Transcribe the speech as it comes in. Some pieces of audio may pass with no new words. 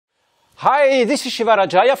Hi, this is Shiva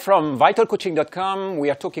Rajaya from vitalcoaching.com.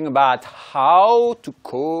 We are talking about how to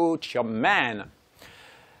coach your man.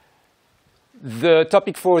 The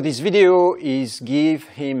topic for this video is give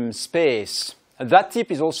him space. That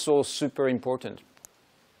tip is also super important.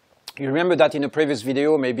 You remember that in a previous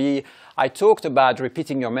video, maybe I talked about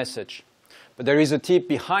repeating your message. But there is a tip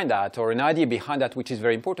behind that, or an idea behind that, which is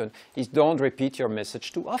very important, is don't repeat your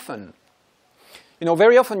message too often. You know,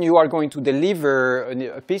 very often you are going to deliver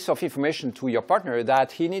a piece of information to your partner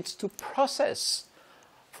that he needs to process.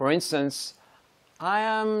 For instance, I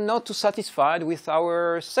am not too satisfied with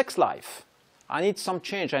our sex life. I need some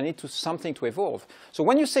change. I need something to evolve. So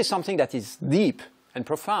when you say something that is deep and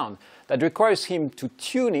profound, that requires him to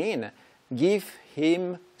tune in, give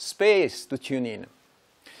him space to tune in.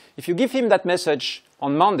 If you give him that message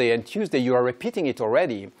on Monday and Tuesday, you are repeating it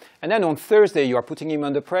already. And then on Thursday, you are putting him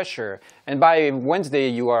under pressure. And by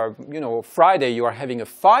Wednesday, Friday, you are having a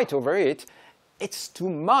fight over it. It's too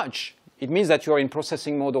much. It means that you are in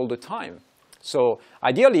processing mode all the time. So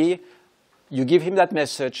ideally, you give him that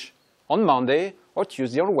message on Monday or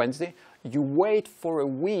Tuesday or Wednesday. You wait for a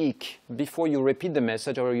week before you repeat the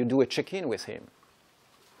message or you do a check-in with him.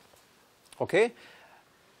 Okay?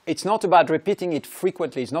 It's not about repeating it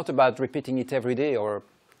frequently. It's not about repeating it every day or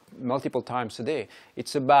multiple times a day.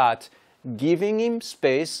 It's about giving him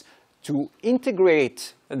space to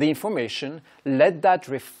integrate the information, let that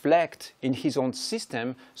reflect in his own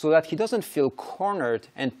system so that he doesn't feel cornered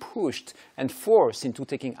and pushed and forced into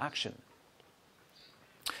taking action.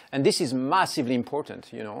 And this is massively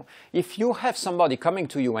important, you know. If you have somebody coming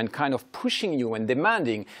to you and kind of pushing you and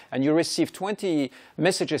demanding, and you receive 20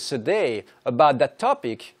 messages a day about that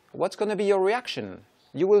topic, what's going to be your reaction?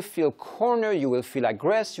 You will feel cornered, you will feel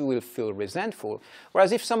aggressive, you will feel resentful.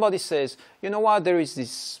 Whereas if somebody says, you know what, there is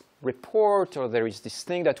this report, or there is this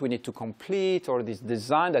thing that we need to complete, or this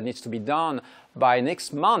design that needs to be done by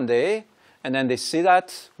next Monday, and then they say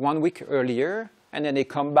that 1 week earlier, and then they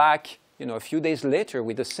come back a few days later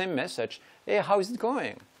with the same message. Hey, how is it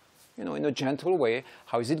going? In a gentle way,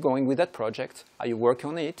 how is it going with that project? Are you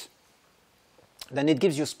working on it? Then it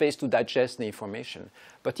gives you space to digest the information.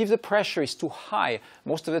 But if the pressure is too high,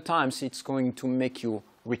 most of the times it's going to make you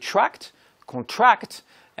retract, contract,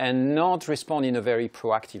 and not respond in a very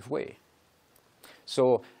proactive way.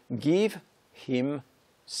 So give him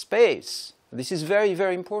space. This is very,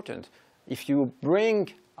 very important. If you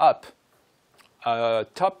bring up a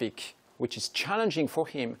topic which is challenging for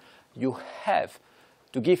him, you have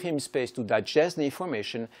to give him space to digest the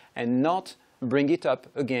information and not bring it up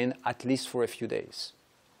again, at least for a few days.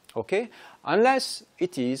 Okay? Unless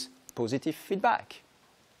it is positive feedback.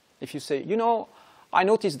 If you say, I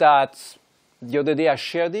noticed that the other day I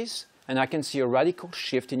shared this, and I can see a radical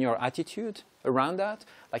shift in your attitude around that,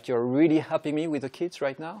 like you're really helping me with the kids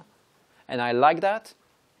right now, and I like that,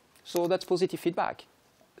 so that's positive feedback.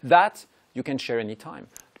 That you can share anytime.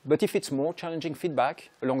 But if it's more challenging feedback,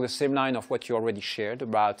 along the same line of what you already shared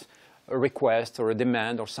about a request or a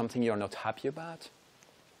demand or something you're not happy about,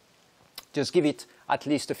 just give it at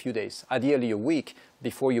least a few days, ideally a week,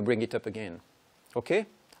 before you bring it up again. Okay?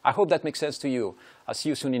 I hope that makes sense to you. I'll see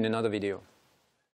you soon in another video.